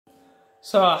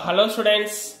So, hello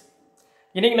students.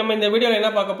 இன்னைக்கு நம்ம இந்த வீடியோல என்ன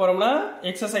பார்க்க போறோம்னா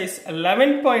exercise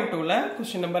 11.2 ல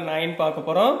question number 9 பார்க்க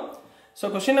போறோம். So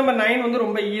question number 9 வந்து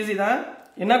ரொம்ப ஈஸி தான்.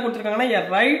 என்ன கொடுத்திருக்காங்கன்னா a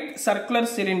right circular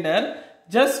cylinder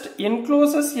just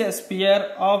encloses a sphere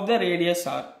of the radius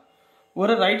r.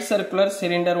 ஒரு right circular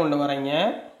cylinder ஒன்னு வரைங்க.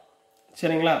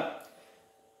 சரிங்களா?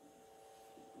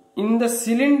 இந்த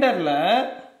சிலிண்டர்ல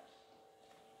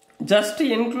just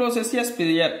encloses a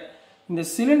sphere. இந்த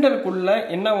சிலிண்டருக்குள்ள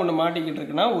என்ன ஒன்னு மாட்டிக்கிட்டு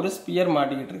இருக்குன்னா ஒரு ஸ்பியர்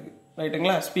மாட்டிக்கிட்டு இருக்கு.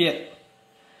 ரைட்டுங்களா? ஸ்பியர்.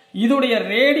 இதோடைய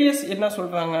ரேடியஸ் என்ன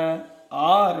சொல்றாங்க?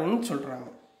 r ன்னு சொல்றாங்க.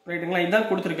 ரைட்டுங்களா? இதான்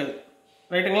கொடுத்திருக்குது.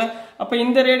 ரைட்டுங்களா? அப்ப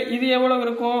இந்த இது எவ்வளவு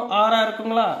இருக்கும்? r ஆ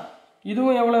இருக்குங்களா?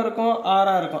 இதுவும் எவ்வளவு இருக்கும்? r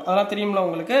ஆ இருக்கும். அதெல்லாம் தெரியும்ல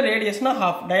உங்களுக்கு. ரேடியஸ்னா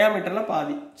half, டயாமீட்டர்ல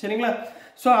பாதி. சரிங்களா?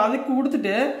 சோ அதுக்கு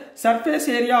கொடுத்துட்டு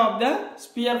surface area of the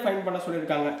sphere find பண்ண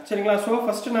சொல்லிருக்காங்க. சரிங்களா? சோ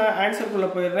ஃபர்ஸ்ட் நான் ஆன்சர் குள்ள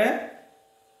போயிடுறேன்.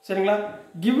 சரிங்களா?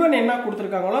 given என்ன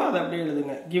கொடுத்திருக்காங்களோ அதை அப்படியே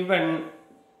எழுதுங்க. given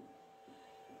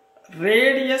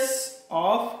radius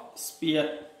of sphere.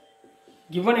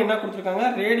 given என்ன கொடுத்திருக்காங்க?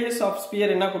 radius of sphere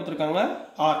என்ன கொடுத்திருக்காங்க?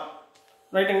 r.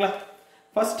 ரைட்டுங்களா?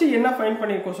 ஃபர்ஸ்ட் என்ன ஃபைண்ட்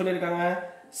பண்ணிருக்கோம் சொல்லிருக்காங்க?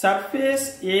 surface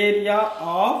area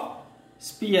of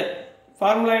sphere.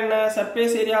 Formula என்ன?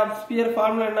 surface area of sphere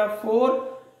formula என்ன? 4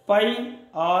 pi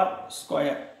r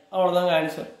square. அவ்வளவுதாங்க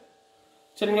ஆன்சர்.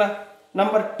 சரிங்களா?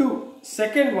 நம்பர் 2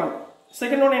 செகண்ட்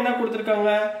ஒன் என்ன கொடுத்திருக்காங்க?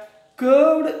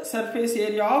 curved surface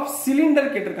area of cylinder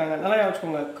கேட்டிருக்காங்க. நல்லா ஞாபகம்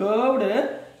வச்சுக்கோங்க. curved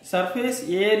surface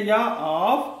area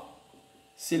of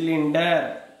cylinder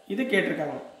இது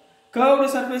கேட்டிருக்காங்க. curved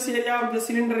surface area of the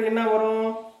cylinder என்ன வரும்?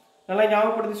 நல்லா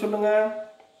ஞாபகப்படுத்தி சொல்லுங்க.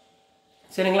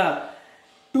 சரிங்களா?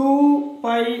 2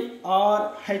 pi r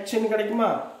h ன்னு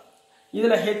கிடைக்குமா?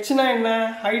 இதுல h னா என்ன?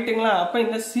 ஹைட்ங்களா? அப்ப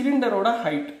இந்த சிலிண்டரோட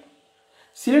ஹைட்.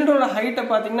 சிலிண்டரோட ஹைட்டை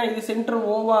பாத்தீங்கன்னா இது சென்டர்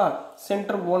ஓவா,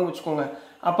 சென்டர் ஓன்னு வச்சுக்கோங்க.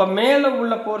 அப்ப மேல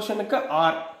உள்ள போர்ஷனுக்கு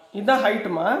r. இதுதான்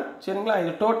ஹைட்மா. சரிங்களா?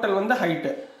 இது டோட்டல் வந்து ஹைட்.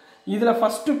 இதுல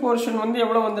ஃபர்ஸ்ட் போர்ஷன் வந்து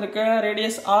எவ்வளவு வந்திருக்கு?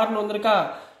 ரேடியஸ் r ன்னு வந்திருக்கா?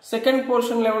 செகண்ட்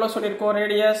போர்ஷன்ல எவ்வளவு சொல்லிருக்கோம்?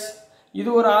 ரேடியஸ் இது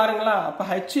ஒரு rங்களா? அப்ப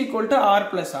h = r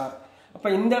 + r. அப்ப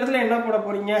இந்த இடத்துல என்ன போட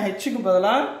போறீங்க? h க்கு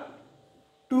பதிலா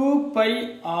 2 pi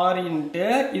r இன்டு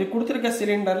இது கொடுத்திருக்க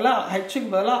சிலிண்டர்ல h க்கு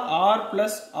பதிலா r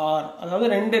 + r. அதாவது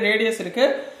ரெண்டு ரேடியஸ் இருக்கு.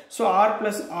 சோ r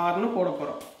 + r ன்னு போட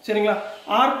போறோம். சரிங்களா?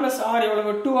 r + r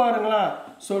எவ்வளவு? 2rங்களா?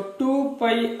 So 2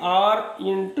 pi r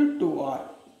into 2r.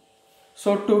 So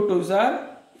 2 2s are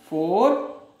 4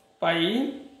 pi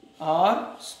r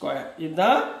square.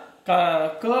 இதுதான்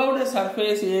curved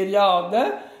surface area of the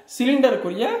cylinder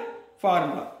குரிய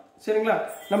formula. சரிங்களா?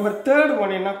 நம்பர் 3rd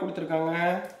ஒன் என்ன கொடுத்திருக்காங்க?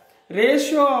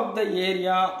 ratio of the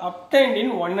area obtained in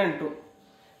 1 and 2.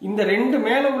 இந்த ரெண்டு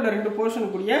மேல உள்ள ரெண்டு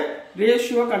போர்ஷனுக்குரிய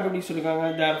ரேஷியோ கண்டுபிடிக்க சொல்லிருக்காங்க.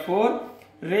 therefore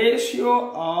ratio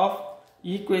of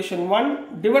equation 1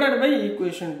 divided by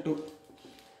equation 2.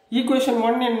 equation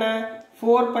 1 என்ன?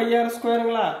 4 pi r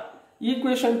ஸ்கொயர்ங்களா?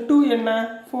 equation 2 என்ன?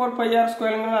 4 pi r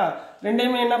ஸ்கொயர்ங்களா?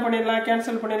 ரெண்டையுமே என்ன பண்ணிடலாம்?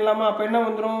 கேன்சல் பண்ணிடலாமா? அப்ப என்ன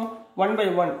வந்துரும்?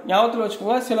 1/1. ஞாபகத்துல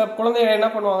வச்சுக்கோங்க. சில குழந்தைகள் என்ன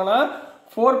பண்ணுவாங்கன்னா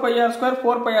 4 pi r square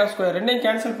 4 pi r square ரெண்டையும்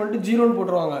கேன்சல் பண்ணிட்டு 0ன்னு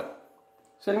போட்டுருவாங்க.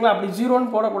 சரிங்களா? அப்படி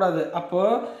 0ன்னு போடக்கூடாது. அப்போ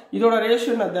இதோட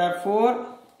ரேஷியோ என்ன?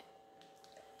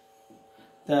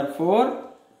 therefore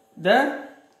the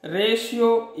ratio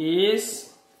is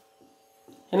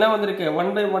என்ன வந்திருக்கு?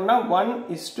 1/1 னா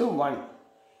 1:1.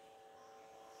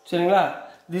 சரிங்களா?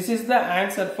 this is the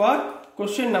answer for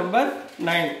question number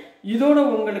 9. இதோட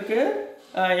உங்களுக்கு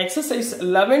exercise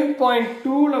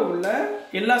 11.2 ல உள்ள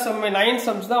எல்லா சம் 9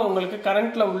 sums தான் உங்களுக்கு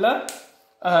கரண்ட்ல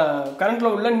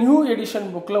உள்ள நியூ எடிஷன்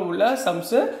புக்ல உள்ள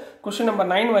சம்ஸ். क्वेश्चन நம்பர்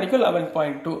 9 வரைக்கும்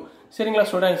 11.2. சரிங்களா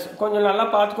ஸ்டூடண்ட்ஸ்? கொஞ்சம் நல்லா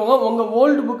பார்த்துக்கோங்க. உங்க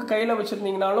ஓல்டு புக் கையில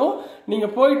வச்சிருந்தீங்கனாலும் நீங்க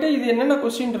போயிட்டு இது என்னென்ன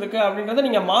क्वेश्चन இருக்கு அப்படின்றத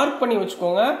நீங்க மார்க் பண்ணி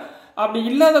வச்சுக்கோங்க. அப்படி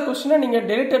இல்லாத क्वेश्चனை நீங்க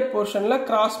டெலிட்டட் போர்ஷன்ல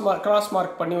கிராஸ்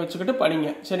மார்க் பண்ணி வச்சுக்கிட்டு படிங்க.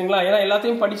 சரிங்களா? ஏன்னா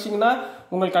எல்லாத்தையும் படிச்சீங்கன்னா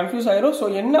உங்களுக்கு கன்ஃபியூஸ் ஆயிரும். ஸோ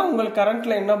என்ன உங்களுக்கு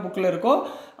கரண்ட்ல என்ன புக்ல இருக்கோ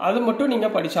அது மட்டும் நீங்க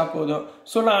படிச்சா போதும்.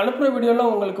 ஸோ நான் அனுப்புற வீடியோல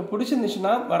உங்களுக்கு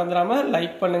பிடிச்சிருந்துச்சுன்னா மறந்துடாம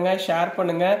லைக் பண்ணுங்க, ஷேர்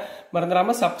பண்ணுங்க,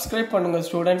 மறந்துடாம சப்ஸ்கிரைப் பண்ணுங்க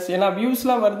ஸ்டூடெண்ட்ஸ். ஏன்னா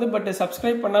வியூஸ்லாம் வருது, பட்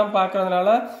சப்ஸ்கிரைப் பண்ணாம பார்க்கறதுனால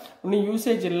இன்னும்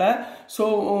யூசேஜ் இல்லை. ஸோ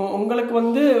உங்களுக்கு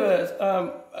வந்து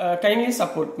kindly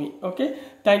support me. Okay,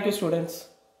 thank you students.